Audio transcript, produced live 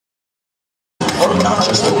from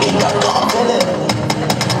NotJustOK.com.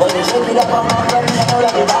 But you should be up on my friend, you know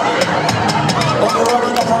that you got it. When you're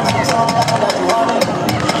working at something, so I know that you want it.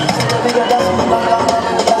 So the bigger that's what I'm down,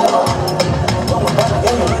 I'm in the yellow. Don't worry about it,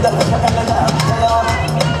 you need that for second and that.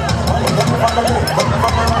 Money coming from the left, coming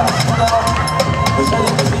from the right. We're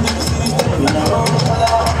selling the city, stay in the road.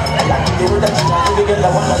 I like to do that, you get the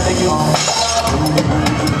one that take you home.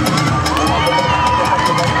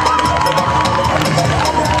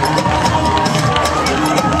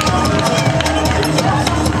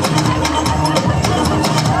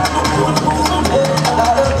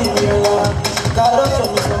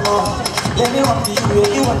 Let me want to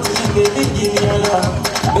you want to sing it, give me your love.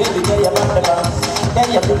 Baby, tell your band about, tell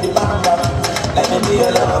your pretty band up. Let me be your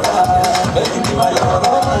lover, baby, be my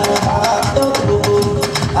lover. Don't go,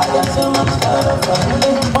 I got so much love for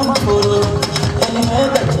you, one photo. Anywhere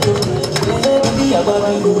that you baby, I got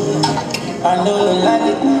you. I know you like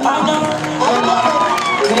it, I know.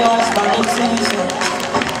 They want Spanish singing.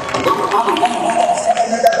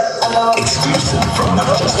 Exclusive from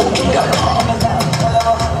NotJustOK.com.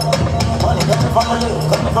 Money coming from the left,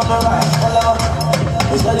 coming from the right. Hello,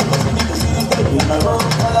 it's not even city, baby, in the road.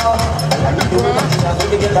 Hello, I like to do it, I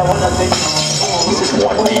think again, I wanna take you. This is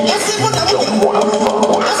what we don't wanna fuck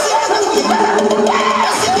with.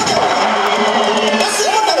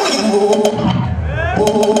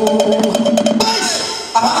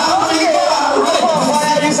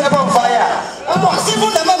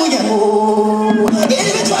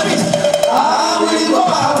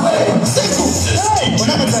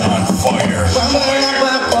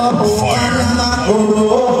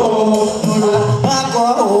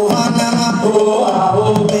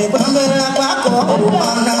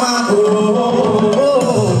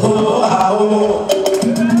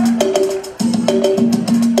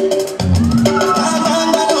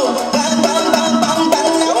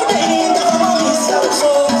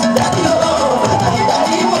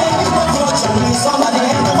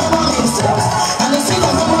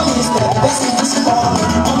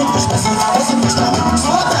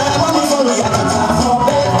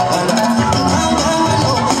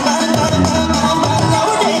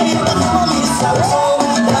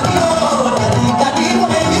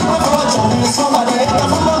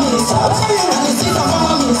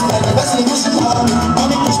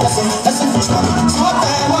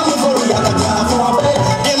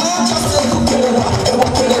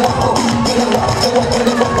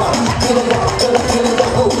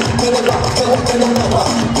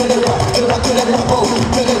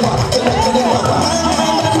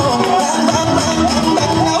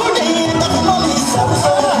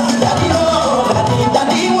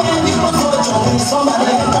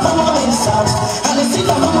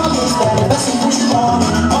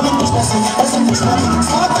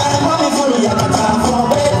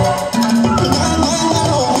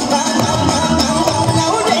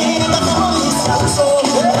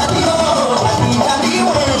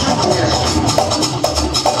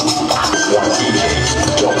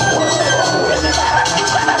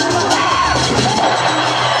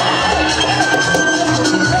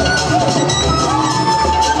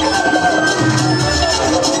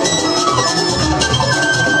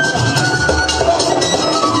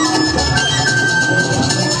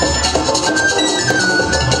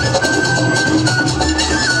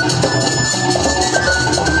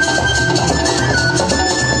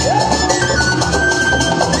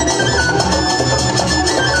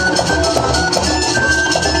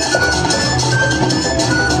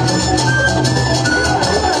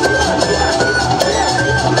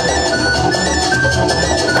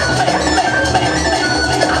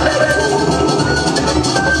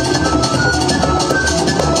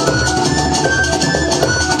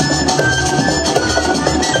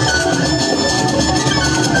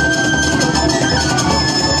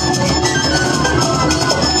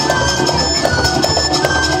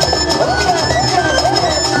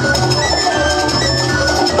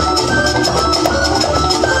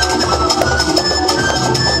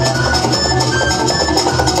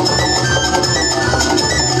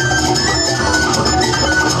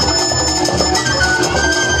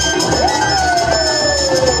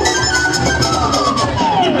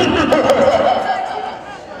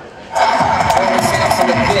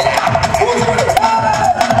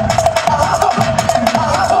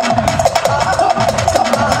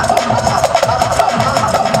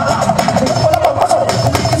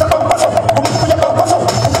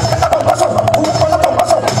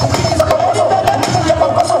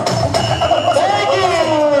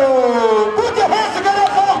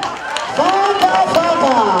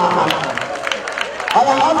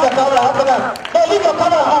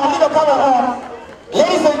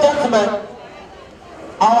 Ladies and gentlemen,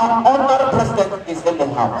 is in the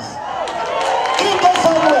house. In there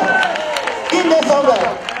somewhere. In there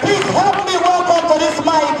somewhere. Please help me welcome to this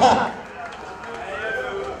mic.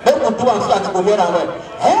 Let me do and start to go here and well.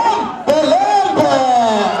 Belembe.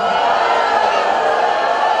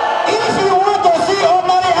 If you want to see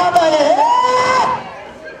ordinary Abaye,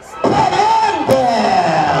 Belembe.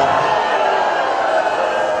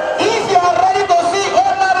 If you are ready to see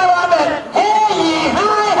ordinary ramen,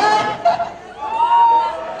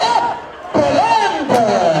 Belembe.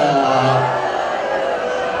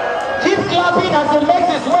 Keep clapping as it makes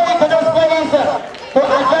its way into those places. To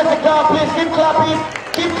address the crowd, please keep clapping,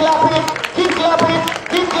 keep clapping, keep clapping,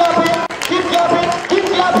 keep clapping, keep clapping, keep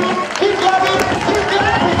clapping, keep clapping, keep clapping, keep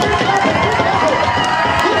clapping, keep clapping,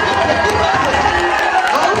 keep clapping, keep clapping.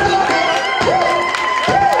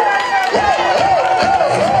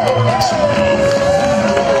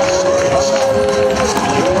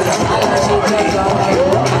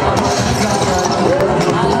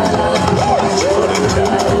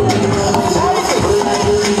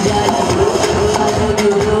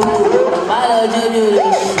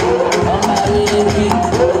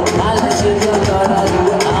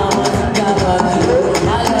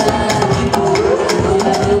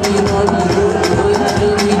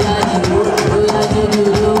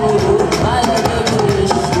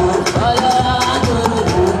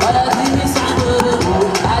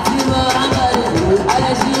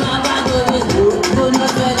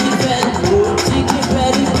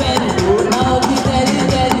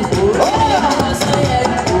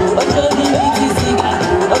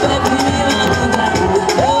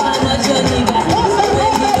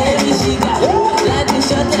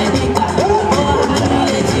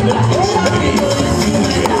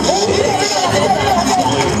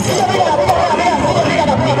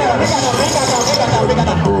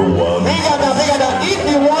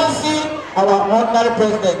 Are you our honorary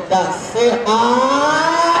president dance? Say okay,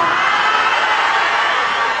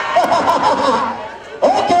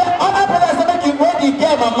 honorary president, make you where the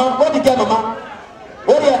girl mama, where the girl mama,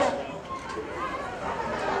 where the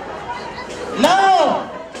now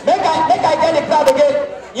make I get the crowd again.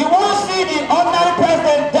 You won't see the honorary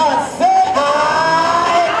president dance. Say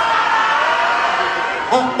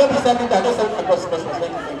don't be standing there, don't stand across the person.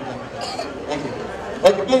 Thank you.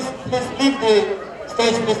 Please leave the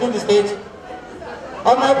stage, please leave the stage.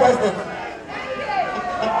 Honorary president.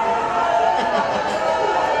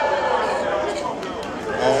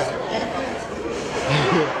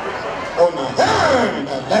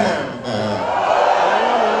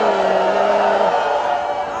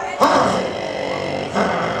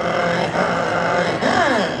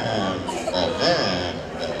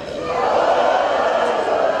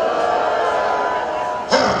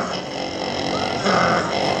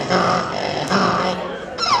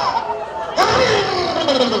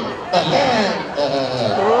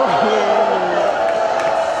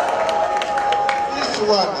 This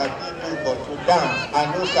one I give you but to dance, I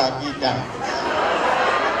know shall be done.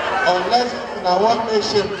 Unless I want to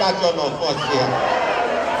shape catch all of us here.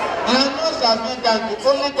 I know shall be done, the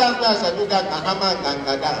only dance I shall do that Kahama and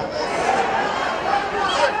Ganga dance.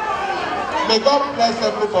 May God bless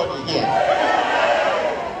everybody here.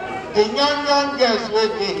 The young girls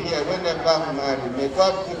will be here whenever marry. May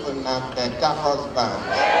God give them a better husband.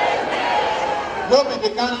 Nobody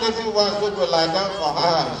can lazy ones who go lie down for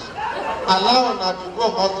hours. Allow her to go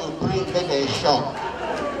out to bring them a shop.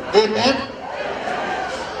 Amen.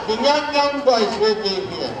 The young boys will be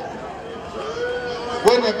here.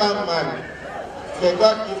 Whenever marry. May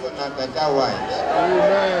God give them a better wives.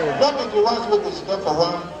 Amen. Nobody the ones who go stay for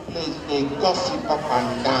one place, they gossip up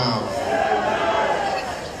and down.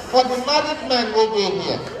 For the married men will be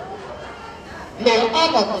here. May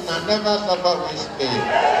all of them never suffer this pain.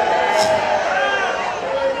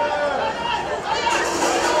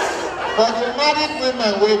 For the married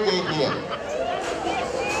women will be here.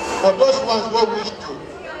 For those ones who wish to,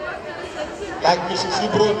 like Mrs.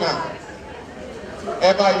 Ibro now,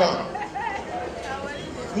 ever young.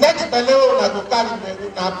 Next fellow na go carry me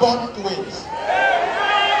na born twins.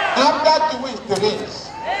 After twins, twins.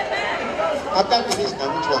 After twins,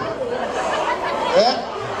 now which one? Yeah?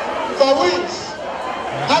 For wings.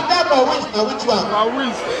 After for wings, now which one? For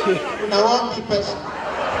wings. Now one key person.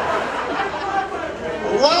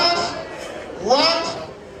 Once,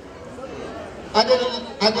 I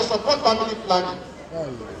dey support family planning.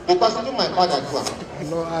 Because even my father do it.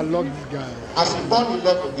 I love this guy. As he born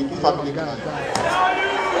 11, he do family planning.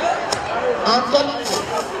 I'm telling you.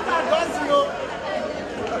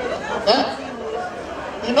 Eh?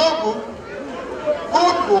 You know good?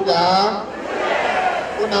 Good Buddha.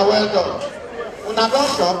 Una well done. Una don't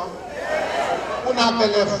shop. Una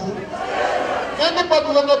belle food. Anybody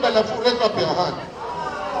who never belleful, raise up your hand.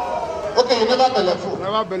 Okay, you never belleful.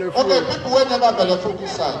 Never belleful. Okay, people who never belleful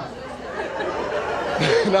this side.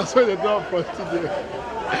 That's why they don't for today.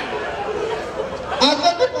 I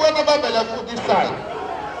said people who never belleful this side.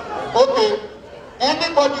 Okay,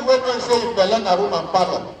 anybody who will say you belle na room and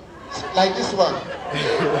parlor, like this one.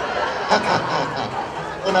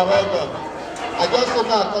 Una well done. I just say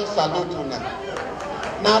now I come salute you now.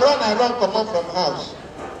 Now I run come out from house.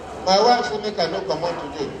 My wife say make I no come out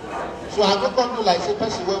today. So I go come do like say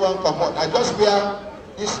person wey wan come out. I just wear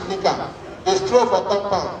this sneaker, dey stroll for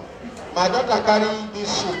compound. My daughter carry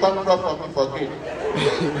this shoe come drop for me for gate.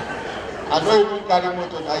 I no even carry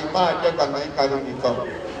motor, na Ima Adekwa na him carry me come.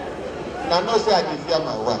 Na no say I dey fear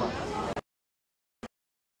my wife.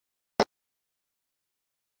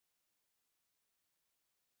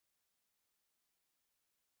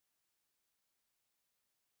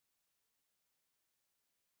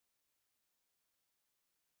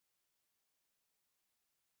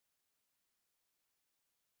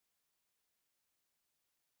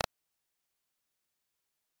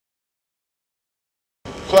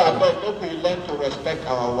 So I thought, look, we learn to respect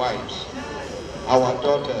our wives, our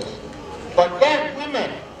daughters. But then women,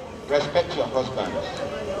 respect your husbands.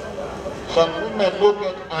 Some women don't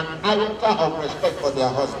get an iota of respect for their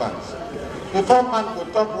husbands. Before man go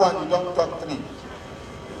talk one, you don't talk three.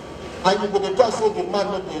 And you go to talk say the man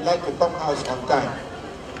no dey like to come house on time.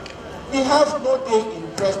 He has no day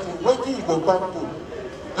interest in waiting he go come to.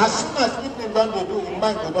 As soon as evening done they do, in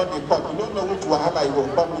mind go done they cut. You don't know which wahala you will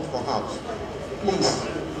come with for house. Please.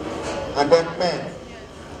 And then men,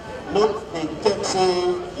 not they can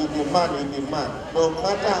say you the man, no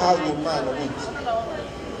matter how you man reach.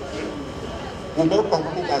 You don't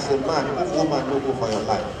compete as a man if woman no go for your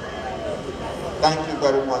life. Thank you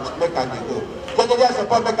very much. Make a go. Can you just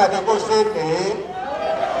support make a go say hey?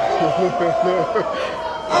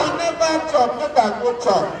 I never chop, make a go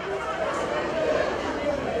chop.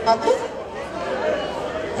 Okay?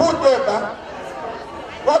 Food neighbor,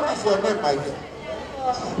 what is your name, my dear?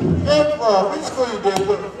 Which school you dey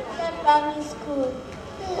go? Primary school.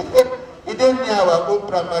 You dey near our own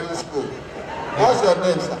primary school. What's your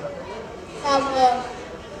name, sir? Samuel.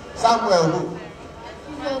 Samuel who?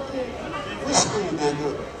 Okay. Which school you dey go?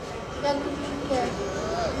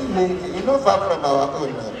 Okay. You know far from our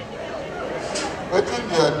own. What is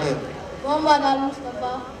your name? Muhammad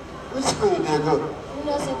Al-Mustafa. Which school you dey go?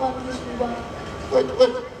 Junior secondary school. Wait.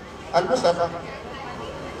 Al-Mustafa.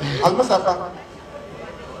 Al-Mustafa.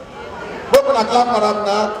 Open a clap for him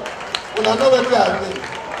now. We don't know where we are.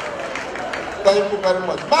 Thank you very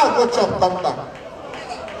much. Now go chop, come back.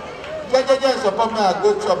 Just support me, I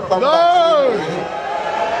go chop, come back.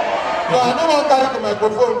 No, I don't want to carry the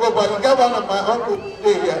microphone, go, but you get one of my uncle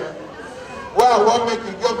today here. Well, I want me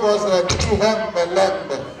to give us a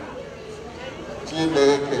Chihem-Melembe.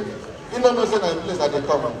 Chileke. You don't know, say, the place that they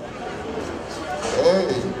come.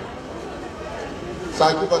 Hey. So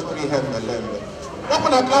I give us 3 Chihem-Melembe.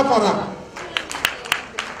 Open a clap for him.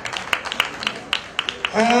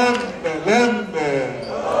 Chihem-Melembe.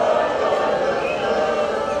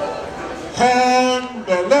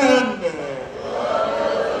 Chihem-Melembe.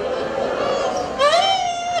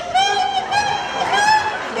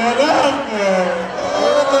 Melembe.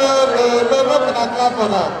 Open a clap for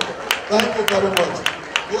him. Thank you very much.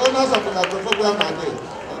 The owners of the microphone are my day.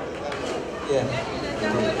 Yeah.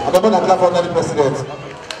 I don't want to clap for the president.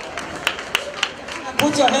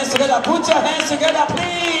 Put your hands together,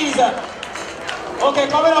 please. Okay,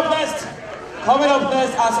 coming up next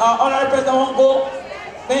as our honorary president won't go,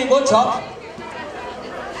 then go chop.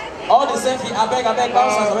 All the selfie, I beg,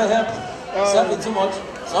 bouncers, I help. Selfie too much.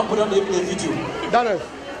 Some put on the video. Daniel.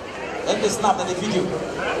 Then they snap the video.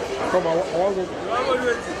 Come on, I want to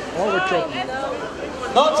chop.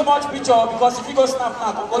 Not too much picture, because if you go snap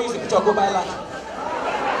now, go use the picture, go buy land.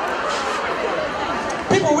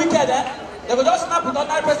 People wicked, eh? They will just snap with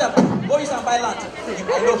ordinary president, go use and buy land. I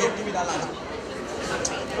know him, give me that land.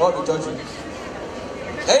 God will judge you.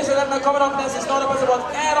 Ladies and gentlemen, coming up next is not a person but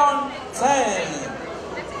Aaron 10.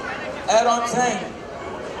 Aaron 10.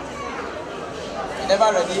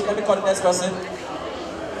 Never ready. Let me call the next person.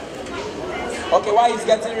 Okay, while he's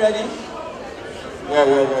getting ready. Yeah.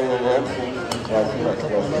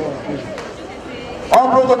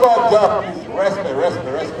 On protocol job, please. Respect.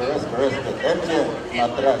 MTN,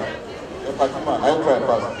 Matras. Fatima, I try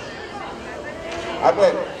pass. I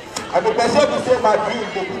beg. I be person to say my dream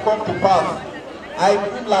to become to pass. I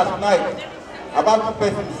dream last night about 2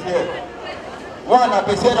 persons here. One, a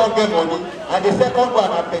person don't get money, and the second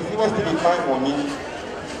one, a person wants to find money.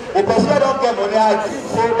 The person don't get money, I think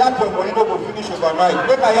say that your money don't go finish overnight.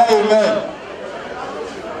 Make I hear amen.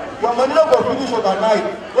 Your money not go finish overnight.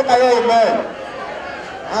 Make I hear amen.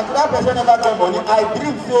 And to that person never get money, I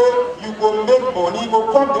believe say you go make money, you go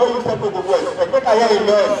come the way you said to go expect. Make I hear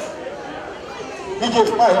amen. DJ,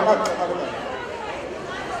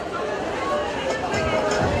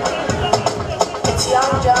 it's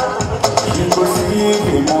Young John. You go see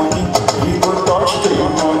the money, you go touch the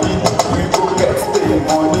money, you go get the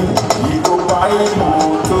money, you go buy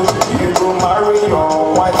motor, you go marry your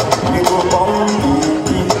wife, you go born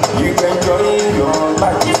baby, you enjoy your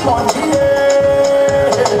life. This money,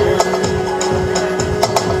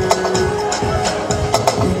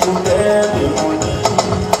 you go get the money.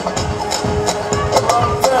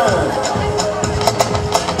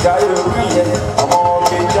 Diarrhea, I'm all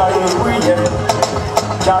the diarrhea.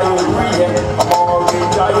 Diarrhea, I'm all the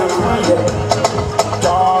diarrhea.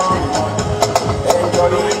 Enjoy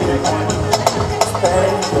the money,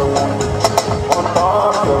 spend your money, on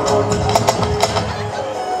top your money.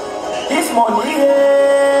 This money,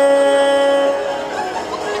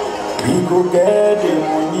 we go get the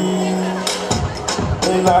money.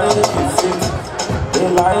 The life is it, the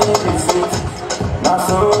life is it. Now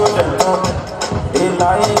so the talk, the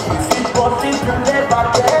life is it. But if you never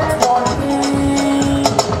get money,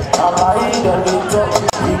 I lie and they talk,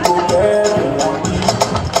 we go get the money.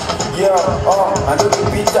 Yeah, I know the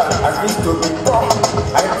Peter, I used to be poor.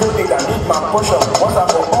 I know they can need my portion. Once I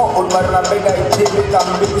for all, old man, I beg I take it and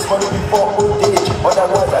make this money before old age.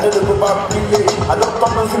 Otherwise, I know they go back village. I don't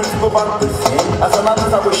come no things to go back to same. As an artist,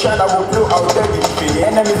 I will shine, I will blow out every day.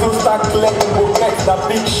 Enemies don't start collecting, go get that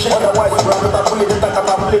big shit. Otherwise, you have to pull it, you can't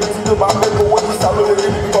play it. You know, I'm making what this I will really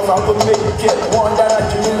because I have to make it. One that I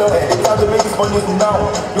do know, it's time to make this money now.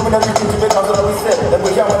 Doing everything to make us what we said. Then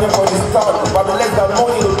we hear money for this town. But the less than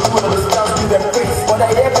money, you do it. But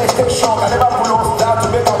I never stay strong, I never pull on down to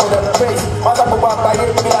make out with them face. Once I go back by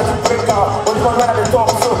it, me I to break out. But when I talk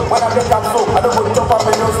so, when I make up so, I don't go jump up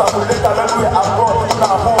and know so I will later everywhere I'm gone, people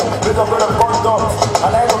are home, with a bit of condoms,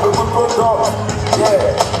 and I have a good product.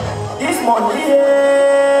 Yeah, this money,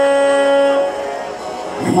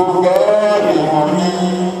 we go get the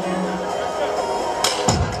money.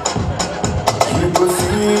 You go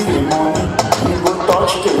see the money, you go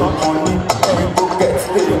touch the money, you go get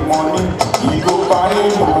the money. You go buy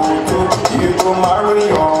motor, you go marry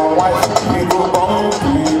your wife, you go born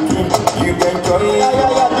baby, you enjoy your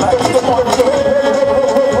life. You go get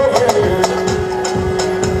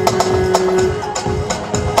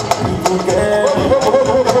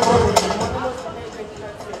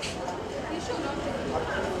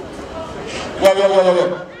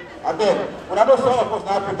Yeah. I mean, when I don't say of course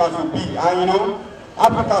Africans will be, and you know,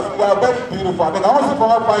 Africans, we are very beautiful. I mean, I want to see for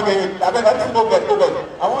one fine girl. I beg, I just no get.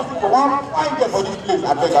 I want to see for one fine girl for this place.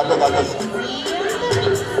 I beg. I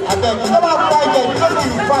beg, you never have fine girl. You don't know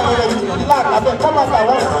you fine already. Relax, I beg, come out, I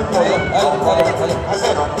want to see for you. I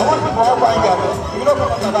beg, I want to see for one fine girl. You know,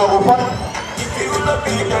 come out, I will find.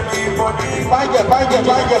 Fine girl.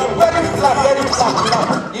 Very flat.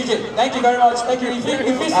 DJ, thank you very much. Thank you. If you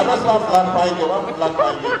I don't want flat fine girl. One flat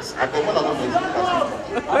fine girl. I beg, one of them is.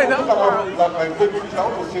 I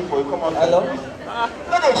want to sing for you. Come on. hello.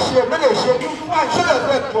 Let us share. You find share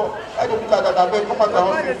yourself to. I don't that. I beg, come on, I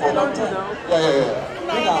want to sing for you. Yeah.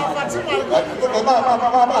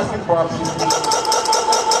 Mama, sing for us.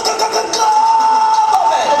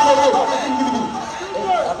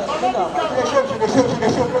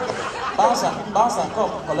 Bouncer,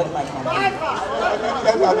 come, collect my phone.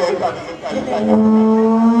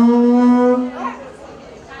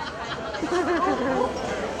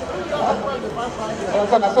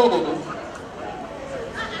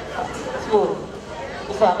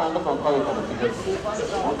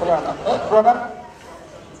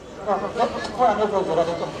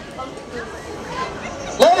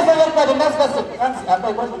 Ladies and gentlemen, the next person.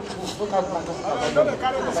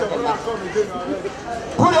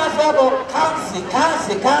 Put yourself on.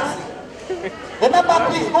 Can't. Remember,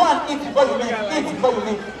 please go and eat before you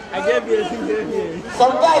leave. I gave you a thing.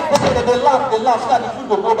 Some guys, they laugh, so that the food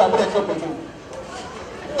will go back and shop again.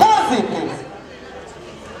 Can't, please.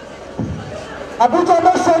 Abuja,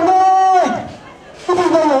 make some noise. If you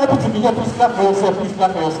know you're happy to be here, please clap for yourself.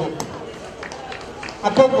 I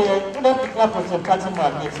beg you, you don't have to clap for yourself, catching my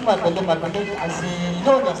legs. My belly, I see, you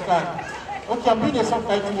don't understand. Okay, I'm bringing yourself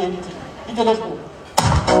right to anything. You just go.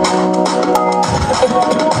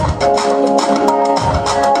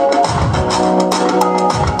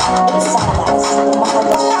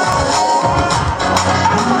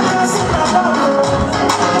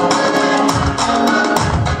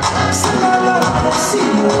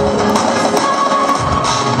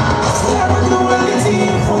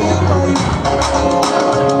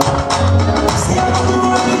 See, I do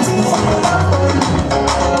anything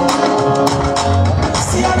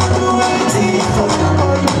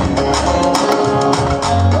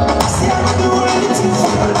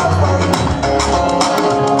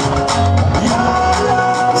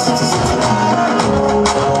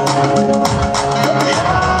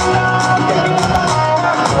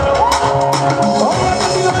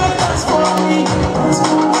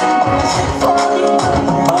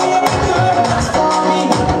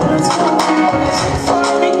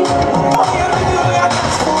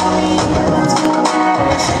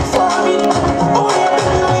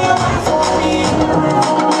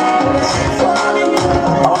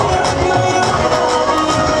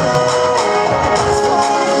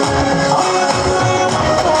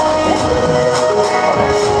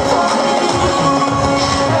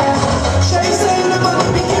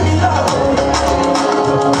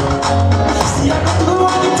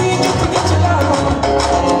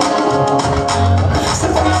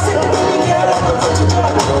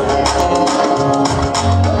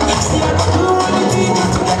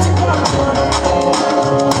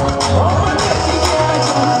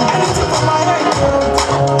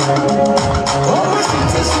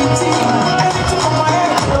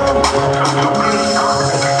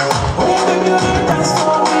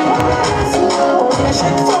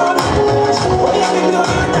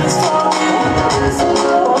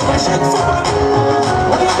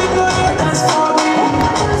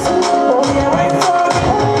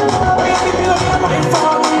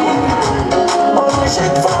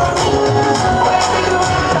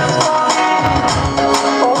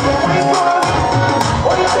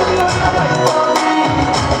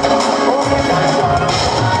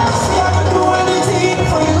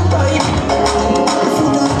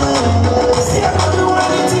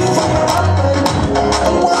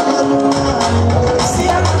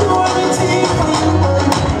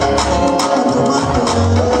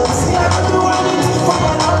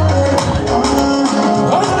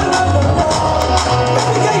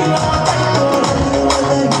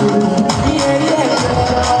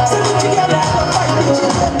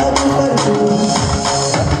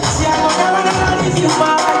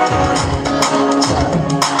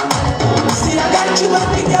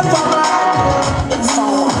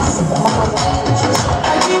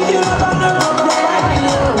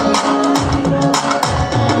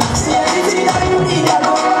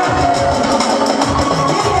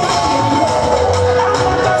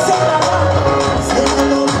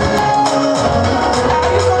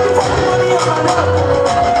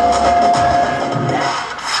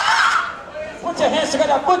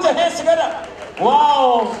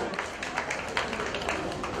go.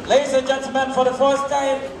 Ladies and gentlemen, for the first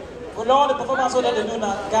time, with all the performance that they do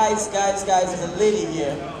now, guys, there's a lady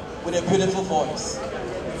here with a beautiful voice.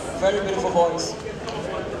 Very beautiful voice.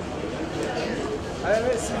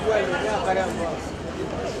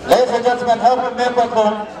 Ladies and gentlemen, help me make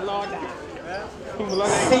welcome.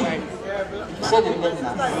 Sing. You said the name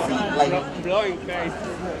now. Sing like.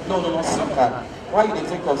 No, Sinka. Why you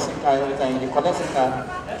think of Sinka every time? You collect Sinka.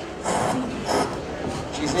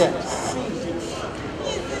 She's here. Sing.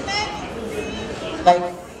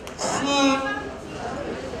 Like, sing.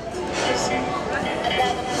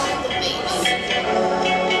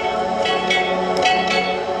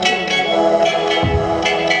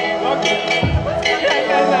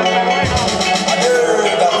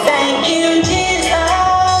 Thank you,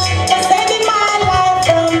 Jesus, for saving my life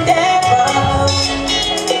from devil.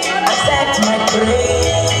 Accept my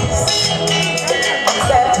praise.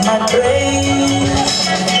 Accept my praise.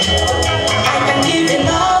 I can give you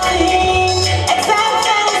nothing except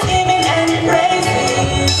thanksgiving and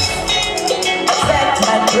praises. Accept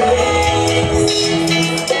my praise.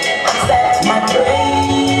 Accept my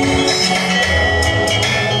praise.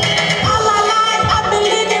 All my life I've been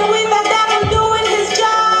living with the devil doing his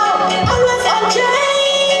job. Always on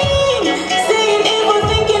chain. Saying evil,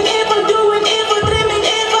 thinking evil, doing evil, dreaming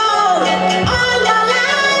evil. All my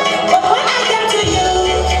life. But when I come to you,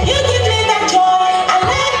 you give me that joy and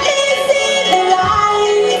let me see the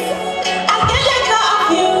light. I can't let go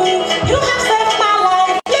of you. You have saved my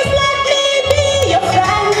life. Please let me be your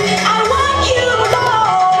friend. I want you,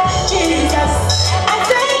 Lord Jesus. I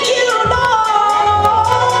thank you, Lord.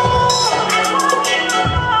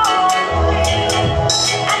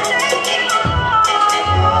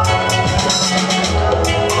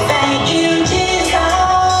 Thank you,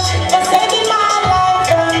 Jesus, for saving my life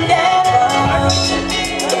from devil.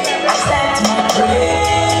 Accept my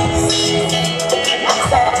praise.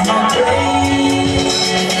 Accept my praise.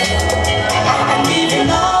 I can give you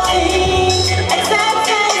nothing except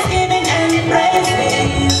thanksgiving and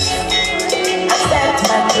praises. Accept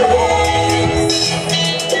my praise.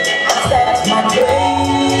 Accept my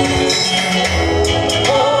praise.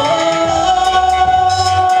 Oh,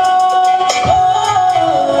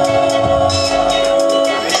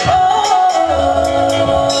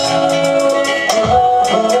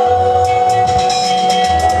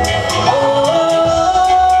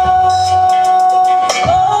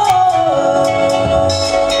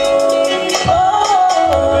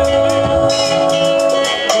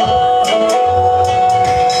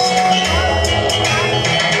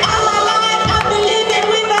 all my life I've been living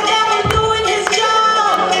with the devil doing his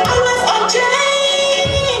job. Always on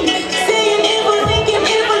chain. Saying evil, thinking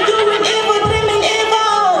evil, doing evil, dreaming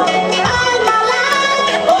evil. All my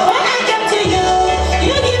life. But when I come to you,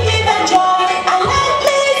 you give me the joy and let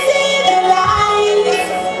me see the light.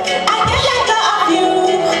 I can't let go of you.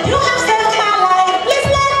 You have saved my life. Please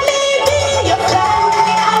let me be your friend.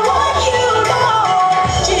 I want you, Lord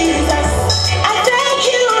Jesus. I thank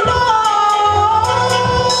you, Lord.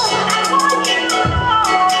 I want you,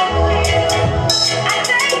 Lord. I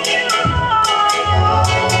thank you, Lord.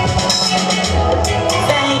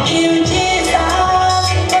 Thank you, Jesus,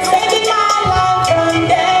 for saving my life from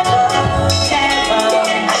devil.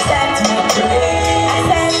 Accept my praise.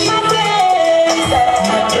 Accept my praise. Accept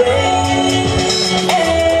my praise.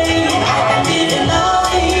 Hey, I can give you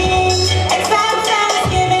nothing except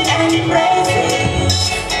thanksgiving and praises.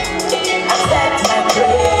 Accept my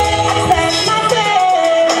praise. Accept my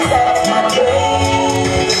praise. Accept my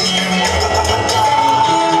praise. Thank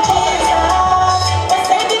you, Jesus, for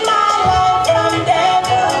saving my life from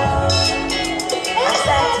devil.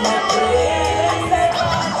 Accept my praise.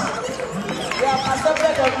 We have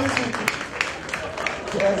accepted your music.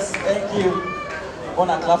 Yes, thank you.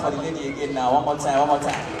 Wanna clap for the lady again now. One more time.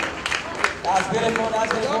 That's beautiful.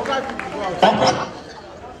 Okay.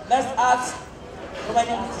 Next act. How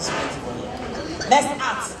many artists are waiting for here? Next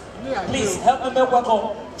act. Please help me make welcome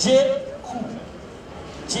J.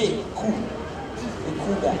 Cool. The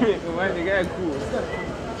cool guy.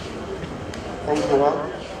 Thank you all.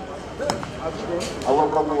 I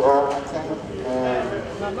welcome you all. Thank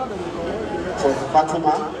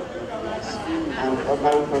Fatima and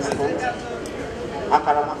Honorary President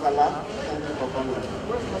Akaramakala. Thank you for coming.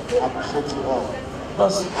 I appreciate you all.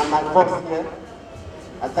 Boss. And my boss here,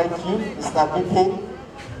 I thank you, Mr. BP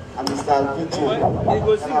and Mr. VJ. And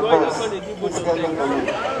my boss, please get them for me.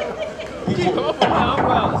 VJ.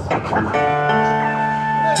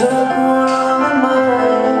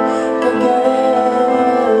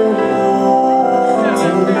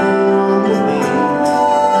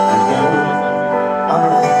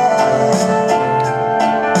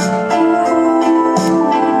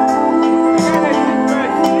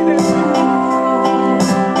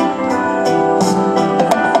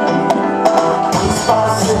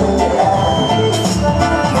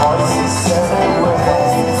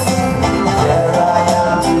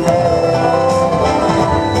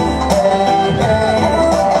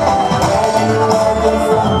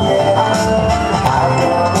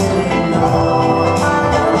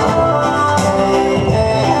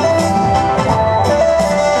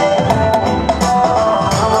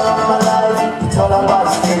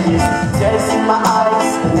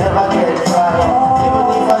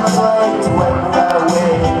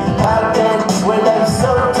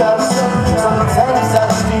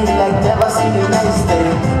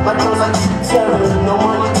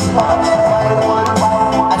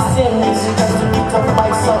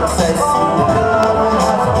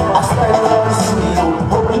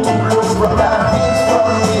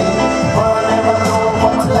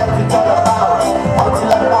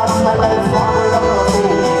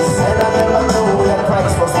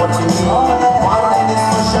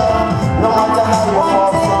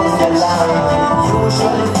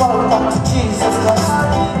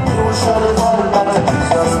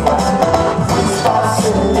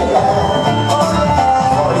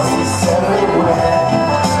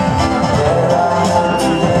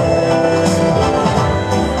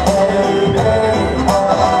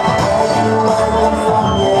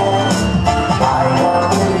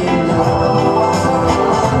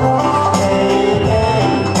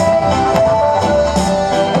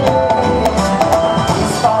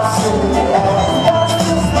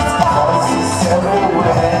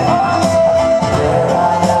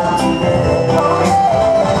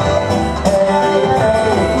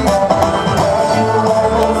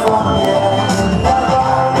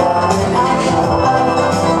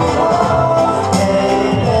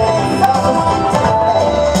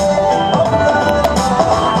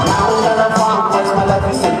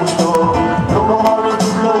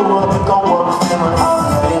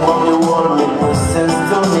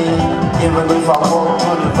 Even if I walk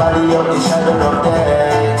through the valley of the shadow of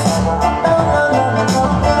death,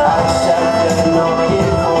 I shall fear no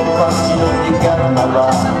evil, cause you know you got my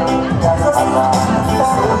back.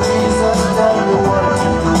 So Jesus, tell me what to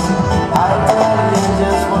do. I tell you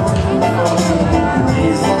just what to do for me. In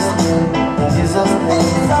Jesus' name, in Jesus' name,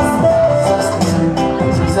 in Jesus' name, in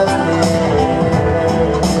Jesus' name.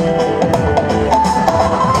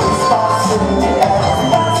 It starts in the air,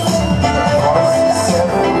 voices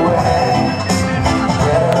everywhere.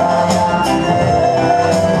 Here I am today.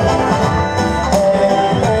 Hey,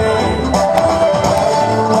 hey,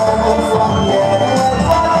 where you from? Yeah,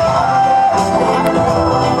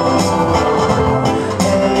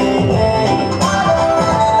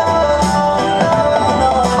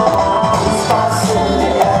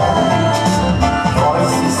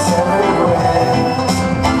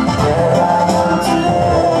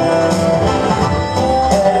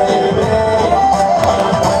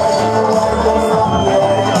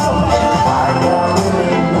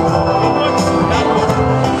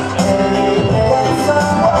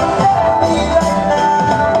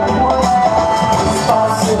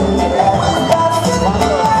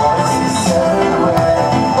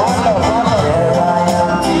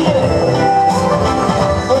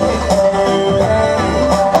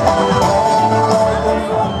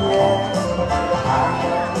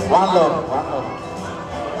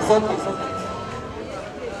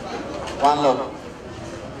 One love.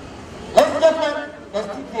 Let's just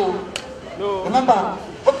remember,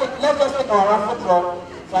 okay, let's just take our raffle draw.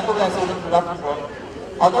 So I know guys will do the raffle draw.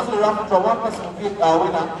 I'll just do the raffle draw. One person will be our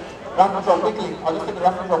winner. Raffle draw quickly. I'll just take the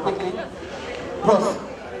raffle draw quickly. Cross.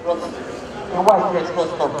 And white, yes, cross,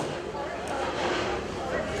 stop.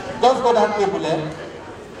 Just go that table there.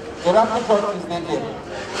 The raffle draw is not there.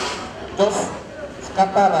 Just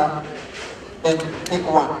scatter around, then take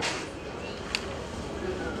one.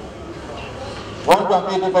 One to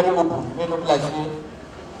make it very open, make it look like you.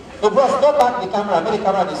 No, bros, don't back the camera, make the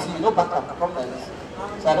camera they see you, no back up, come like this.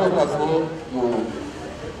 So I don't like say you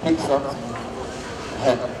pick something.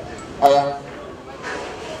 Oh yeah.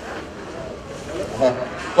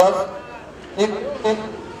 Just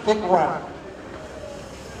take one.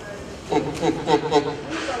 Take.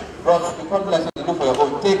 Bros, you can't like say you do for your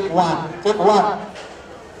own. Take one.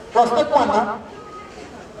 Bros, take one now.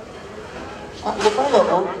 You find your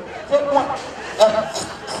own. Take one.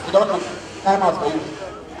 You don't do time out for you.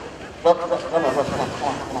 Drop my brush, come on.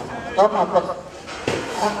 Drop my brush.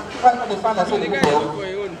 Try to find a certain people.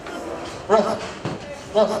 Brush.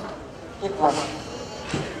 Take one.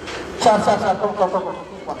 Sharp. Come.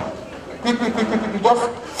 Quick.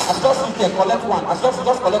 Just sit there, collect one. Just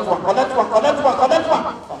collect one. Collect one.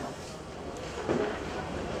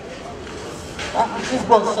 This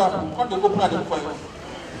brush sharp. Come to open it for you.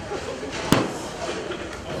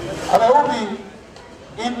 And I will be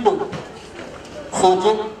Indo,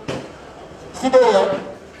 Soje, sit there,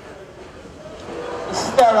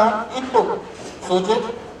 Indo, Soje,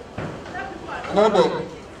 no day.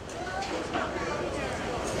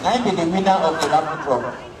 I am the winner of the raffle draw.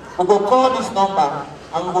 We will call this number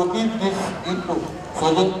and we will give this Indo,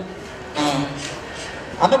 Soje.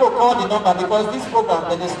 And I will call the number because this program,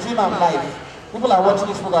 there is stream and live. People are watching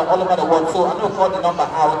this program all over the world, so I will call the number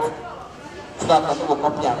out. So that I will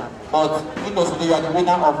copy it. But you know, so you are the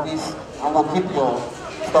winner of this and we'll keep your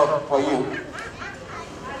stuff for you.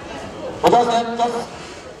 Because then just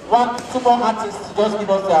two more artists to just give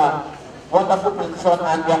us a wonderful presentation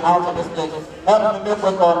and we are out of this place. Help me make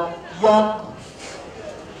record Young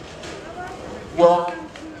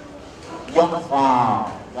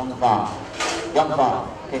Farm.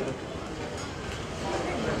 Okay.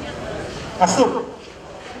 Kasum.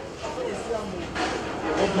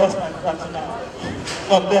 God bless my Fatima.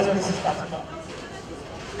 God bless Mrs. Fatima.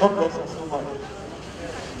 God bless her so much.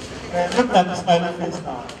 Look at the smiling face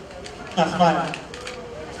now. Now smile.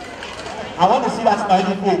 I want to see that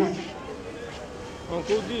smiling face.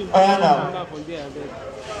 Oh yeah, now.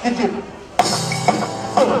 Egypt.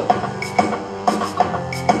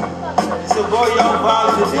 It's a boy, Young Farm,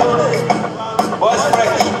 the building. Boys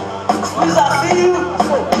fresh. Squeeze, I see you.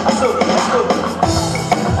 Let's go.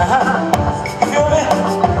 Feel me?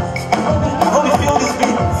 I hope you feel this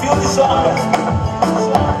beat. Feel this song.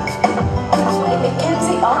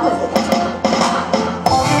 Empty on the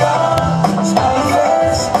Smiling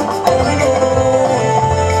face every day.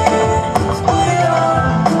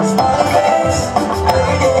 Smiling face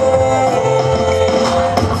every day.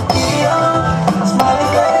 Smiling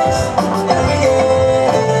face every day.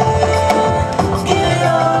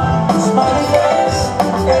 Smiling face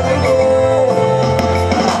every day.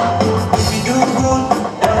 If you do good,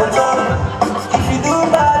 then we'll talk. If you do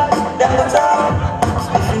bad, then we'll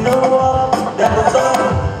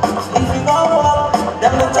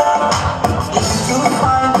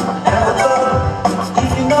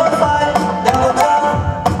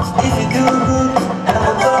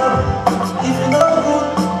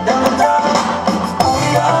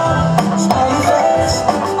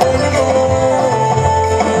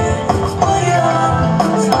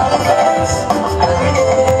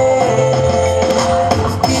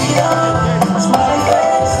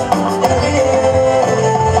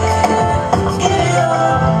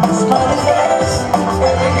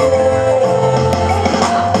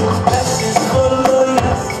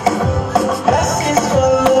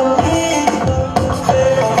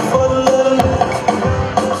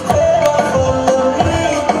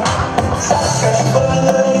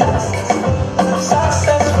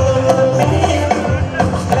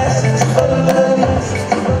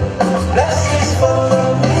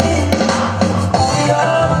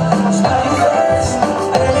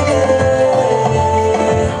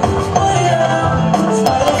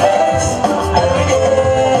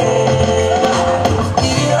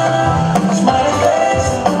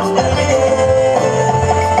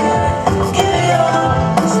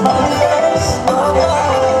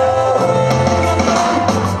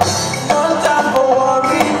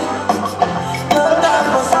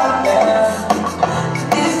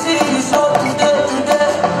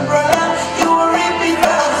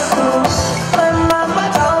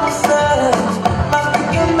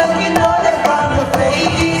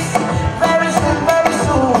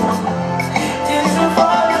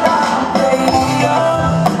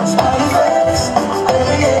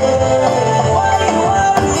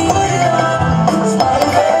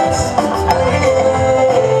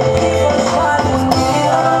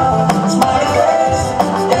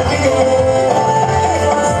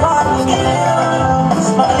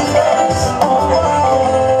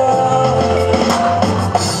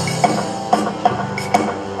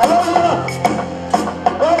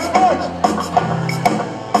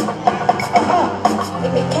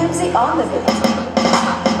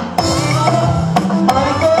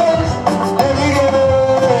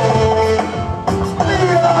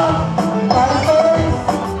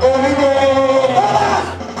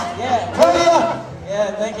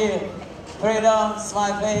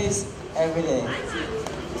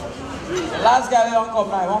Last guy we don't come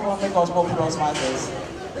now. I want to make us more put on smile first.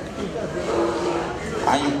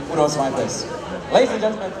 And you put on smile first. Ladies and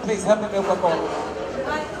gentlemen, please help me welcome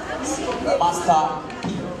Master P.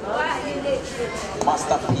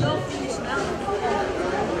 Master P.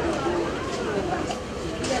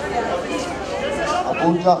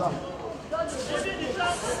 Abuja.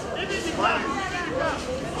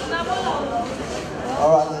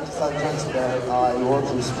 Alright, ladies and gentlemen, I want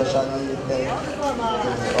to especially thank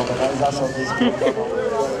the organizers of this program.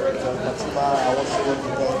 I also want to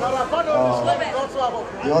thank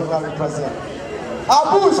the ordinary president.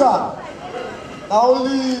 Abuja! Now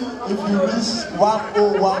only if you reach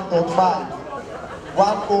 101.5,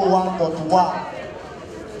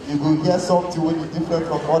 101.1, you will hear something when it's different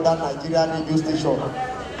from other Nigerian radio stations.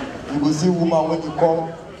 You will see woman when you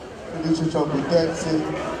come to the station with them say,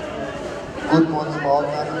 "Good morning, my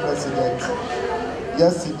ordinary president.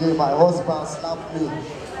 Yesterday, my husband slapped me,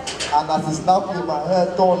 and as he slapped me, my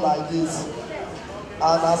head turned like this.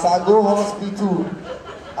 And as I go hospital,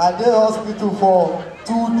 I did hospital for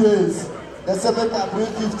 2 days. They say make I bring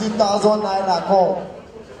 50,000 naira come,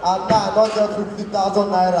 and now I don't get 50,000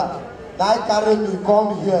 naira. Now I carry me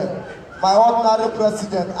come here. My ordinary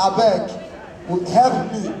president, abeg, would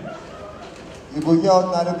help me." You go hear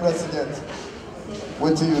ordinary president.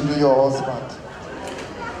 Wait till you do your husband.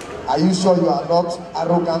 Are you sure you are not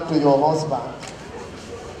arrogant to your husband?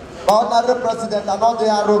 My ordinary president, I'm not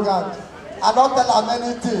arrogant. I don't tell him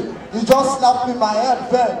anything. He just slapped me, my head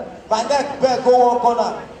bend, my neck bend, go one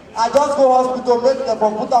corner. I just go hospital, make them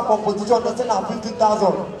for put up for position, they say now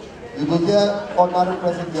 50,000. You go hear ordinary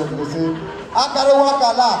president, you go say, "Akare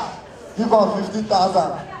wakala, give her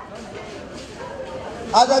 50,000.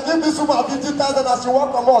 As I give this woman 50,000 as she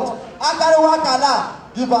walk come out, Akare wakala,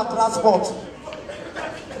 give her transport.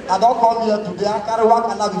 I don't come here today, Akare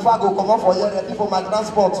wakala, before I go come out for here, ready for my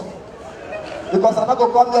transport. Because I'm not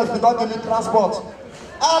going to come here if you don't give me transport.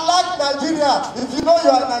 I like Nigeria. If you know you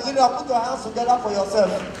are in Nigeria, put your hands together for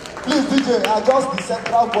yourself. Please, DJ, adjust the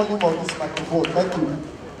central volume of this microphone. Thank you.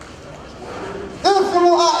 If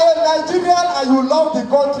you are a Nigerian and you love the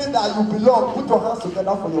country that you belong, put your hands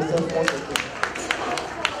together for yourself once again.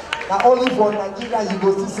 Now, only for Nigeria, you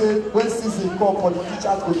go to say, when season come,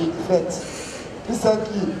 politicians go to defect.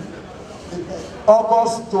 Recently,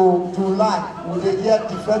 August to July, we dey hear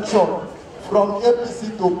defection from APC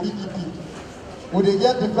to PDP. We dey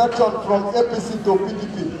get defection from APC to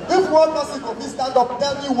PDP. If one person go be stand up,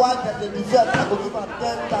 tell me why that they defect, I go give her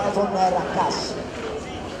 10,000 naira cash.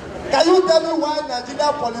 Can you tell me why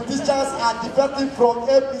Nigerian politicians are defecting from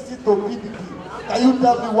APC to PDP? Can you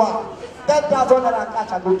tell me why? 10,000 naira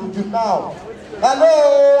cash I go give you now.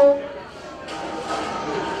 Hello?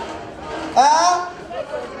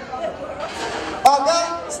 Okay,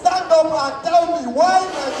 stand up and tell me why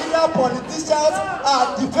Nigerian politicians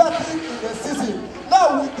are defecting in the season.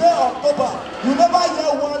 Now we dey October, you never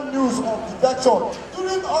hear one news of defection.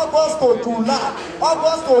 During August to July,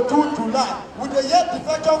 we dey hear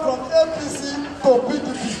defection from APC to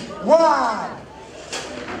PDP. Why?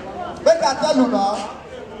 Make I tell you now.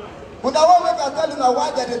 But I won't make I tell you now why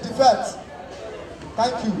they defect.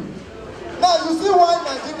 Thank you. Now you see why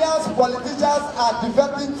Nigerians politicians are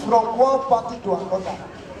defecting from one party to another.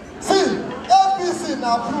 See, APC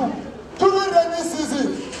now blue. During rainy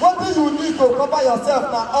season, what do you need to cover yourself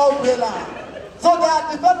now? Umbrella. So they are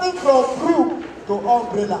defecting from blue to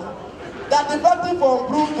umbrella. They are defecting from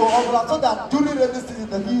blue to umbrella so that during rainy season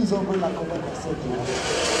they can use umbrella to cover themselves.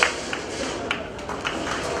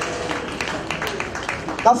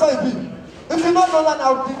 That's how it be. If you don't know that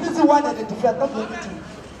now, the reason why they defect, not the reason.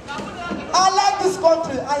 I like this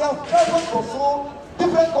country. I have traveled for so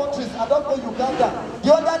different countries. I don't know Uganda.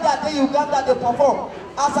 The other day Uganda they perform.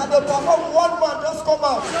 As I they perform, one man just come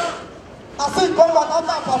out. I see come out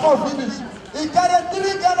after I perform finish. He carried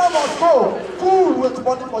 3 Ghana must go. Full with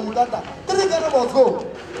money for Uganda. 3 Ghana must go.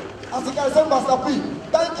 As you can say, Master P,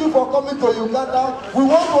 thank you for coming to Uganda. We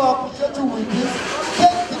want to appreciate you with this.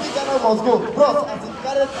 Take 3 Ghana must go. Bros, as I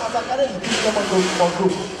carry the 3 Ghana must go.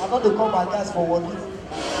 I'm not to come my guys for one.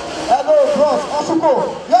 Hello, bros. Ochuko,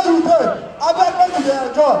 here you dey. I beg you to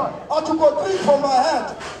enjoy. Ochuko, drink from my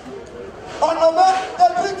head. Onome, they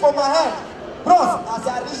drink from my head. Bros, as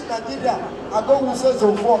I reach Nigeria, I go Wuse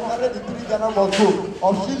Zone 4, carry the 3 Ghana must go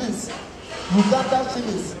of shillings. Uganda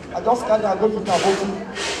shillings. I just carry, I go to Aboki.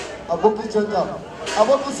 Aboki change up.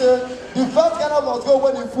 Aboki say, the first Ghana must go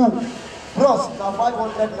when he full. Bros, now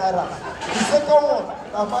 500 naira. The second one,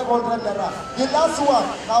 now 500 naira. The last one,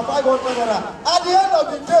 now 500 naira. At the end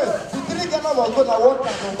of the day, the 3 Ghana must go now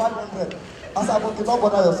 1,500. As I go, don't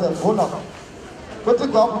bother yourself. Hold on. Go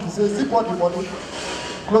take go up to say, zip all the money.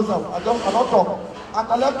 close up. I don't talk. I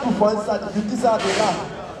collect 2 for inside. If you decide the laugh,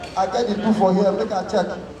 I get the 2 for here. Make a check.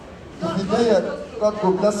 If you there, God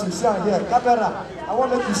go bless you. See am here. Camera. I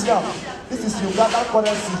want make you see am. This is Uganda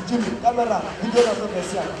currency. Jimmy. Camera. Video na make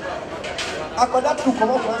see am. I collect 2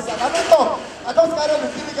 come up for inside. I don't talk. I just carry the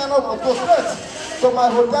 3 Ghana and go straight to my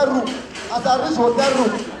hotel room. As I reach hotel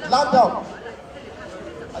room, lie down.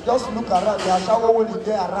 I just look around. The shower when you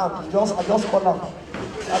get around. I just call out.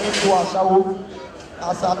 I don't do a shower.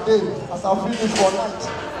 As I pay, as I finish for night.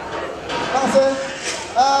 I say,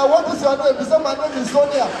 what is your name? He said, my name is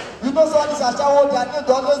Sonia. You know what is a shower? Their name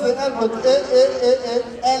always they end with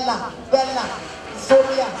Ella, Bella,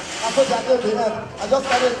 Sonia. I said their name they end. I just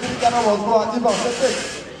carried 3 Ghana was go and give them. Say,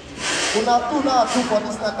 now 2 for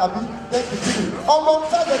this night, Abi. Thank you. On my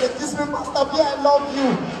time they kiss me, Master B, I love you.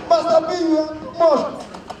 Master B, you are too much.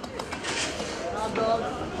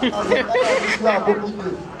 I said,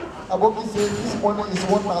 Aboki says this money is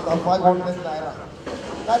 1,500 naira.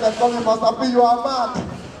 Now they tell me, Master P, you are mad.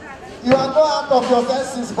 You are not out of your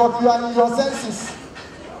senses, but you are in your senses.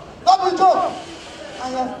 Don't be joke. I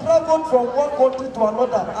have traveled from one country to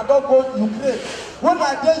another. I don't go to Ukraine. When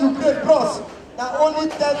I get Ukraine cross, now only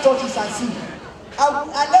 10 churches I see.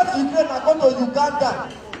 I left Ukraine, I go to Uganda.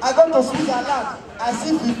 I go to Switzerland, I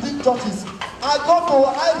see 15 churches. I go to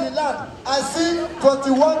Ireland, I see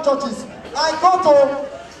 21 churches. I go to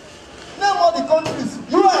name all the countries,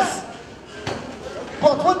 US.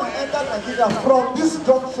 But when I enter Nigeria from this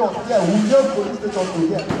junction here, we just police station to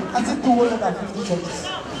here, I see 250 churches.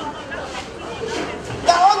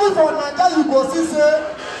 Now only for Nigeria you go see say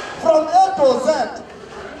from A to Z,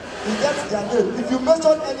 you get their name. If you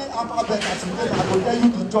mention any alphabet as you name, I will tell you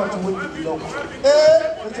the church where you belong. A,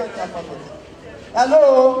 mention the alphabet. Hello?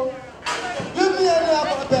 Give me any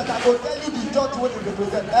alphabet, I will tell you the church where you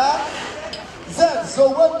represent. Z, so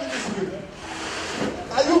what ministry?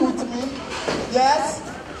 Are you with me? Yes?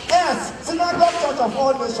 S, Synagogue Church of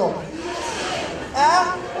All Nations.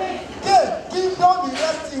 K, Kingdom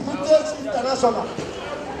University Heritage International.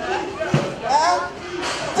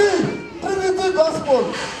 T, Trinity Gospel.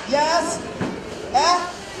 Yes?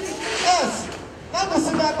 S, that is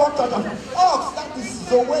Synagogue Church of Ox, that is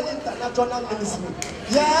Zoe International Ministry.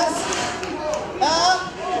 Yes?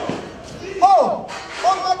 O,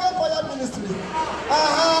 Omega Fire Ministry.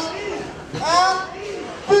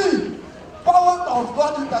 P, Power of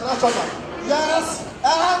God International. Yes.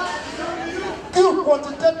 Q,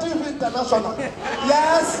 Quantitative International.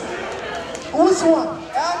 Yes. Which one?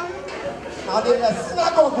 Now they are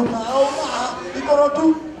synagogue now. You gonna do?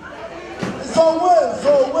 Zoe.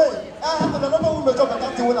 I don't know who may talk about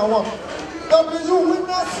that when I want. W,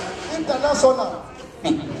 Witness International.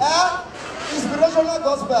 Inspirational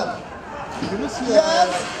Gospel.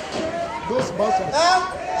 Yes. Those buses.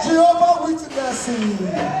 Jehovah Witness.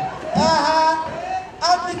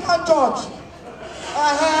 Anglican Church.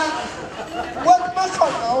 What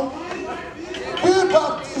mention now? Bill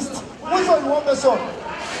Baptist. Which one you want mention?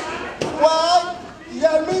 Why?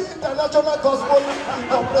 Yemi International Gospel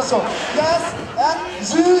Incorporation. Yes.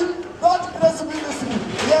 G. God Grace Ministry.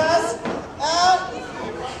 Yes.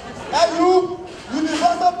 U.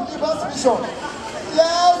 Universal Believers Mission.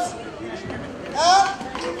 Yes.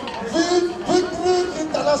 Victory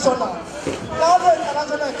International. Now the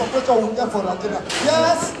International Incorporation will get for Nigeria.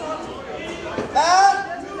 Yes.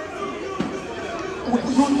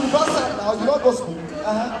 Universal now, you don't go school.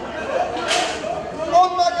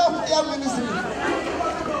 Omega Fire Ministry.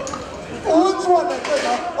 Which one they say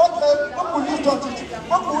now? Okay, what will you touch it?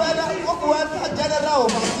 What will enter general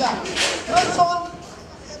overseer? Mention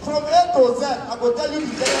from A to Z. I will tell you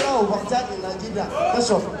the general overseer in Nigeria.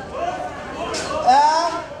 Mention.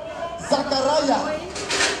 Zachariah,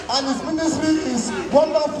 and his ministry is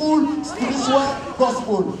Wonderful Spiritual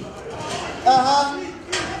Gospel.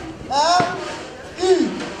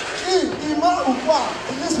 Ima Ukwa,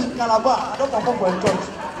 he lives in Calabar. I don't perform for a church.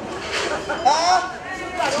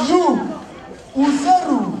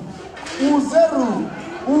 Uzeru.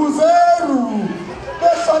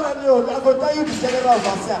 Mention any old, I will tell you the general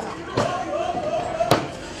overseer.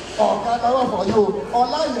 Oh, can I for you?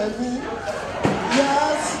 Olayemi.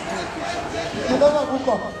 Yes. You don't know book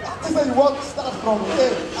of. This is you want to start from A.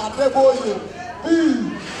 Adeboye. B.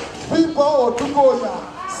 People Odukoya.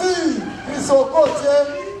 C. Isokoche.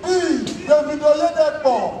 D. David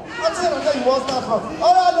Oyedepo. That's where you want to start from.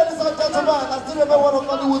 All right, ladies and gentlemen, I still remember one of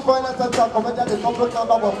Hollywood finance and comedian, the complete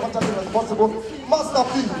number of contractly responsible, Master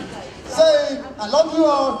P. Saying, I love you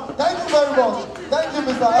all. Thank you very much. Thank you,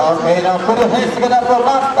 Mr. Okay, now put your hands together for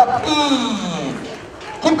Master P.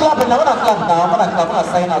 Keep clapping now. I'm gonna clap now. I'm gonna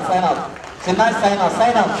sign out. It's a nice sign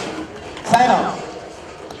out.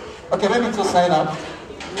 Okay, maybe to sign up.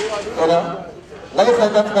 You know? Ladies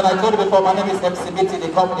and gentlemen, I told you before, my name is MC Mitty, they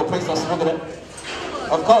call me the Prince of Smuggle.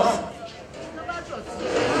 Of course.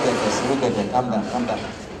 Calm down.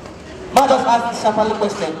 Man just ask this sharply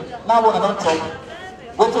question. Now when I don't talk,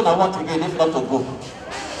 what do I want again if not to go?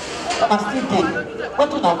 I'm still there. What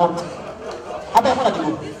do I want? I bet what I do.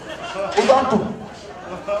 We don't do.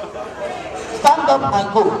 Stand up and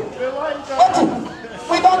go. What do?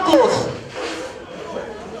 We don't close.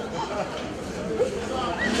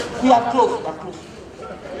 We are close.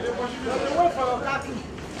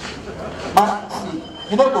 Man, see,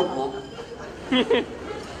 you don't go.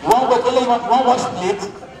 You want wash plate?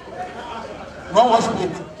 You want wash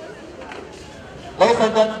plate? Ladies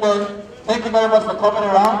and gentlemen, thank you very much for coming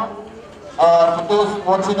around. For those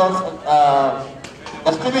watching us,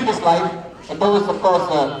 streaming this live, and those, of course,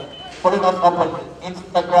 following us up on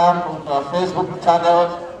Instagram, on our Facebook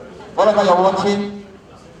channels, whatever you're watching,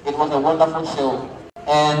 it was a wonderful show.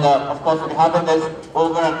 And of course, we'll be having this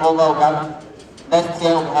over and over. Next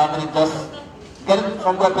year, we'll be having it just getting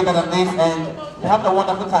somewhere bigger than this, and we have a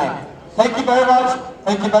wonderful time. Thank you very much.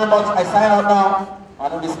 I sign out now. My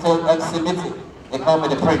name is still MC Mitty. They call me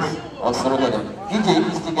the Prince of Surulere. DJ, if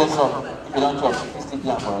you still get some, if you don't talk, you still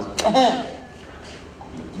plan for us.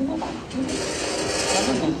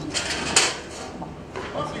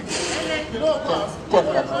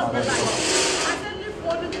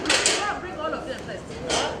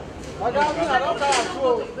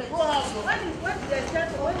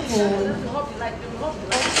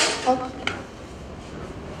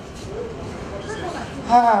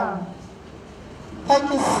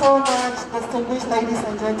 Thank you so much, distinguished ladies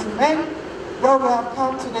and gentlemen. Well, we have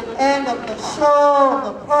come to the end of the show,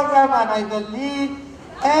 the program, and I believe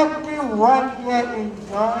everyone here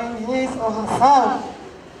enjoying his or herself.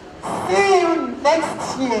 See you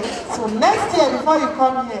next year. So next year, before you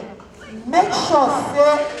come here, make sure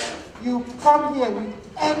say you come here with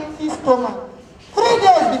empty stomach. 3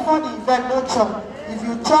 days before the event, no chop. If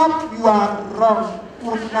you chop, you are wrong.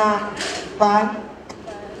 Una, bye.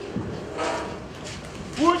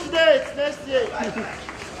 Which date next year?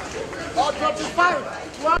 Or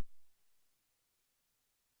 25?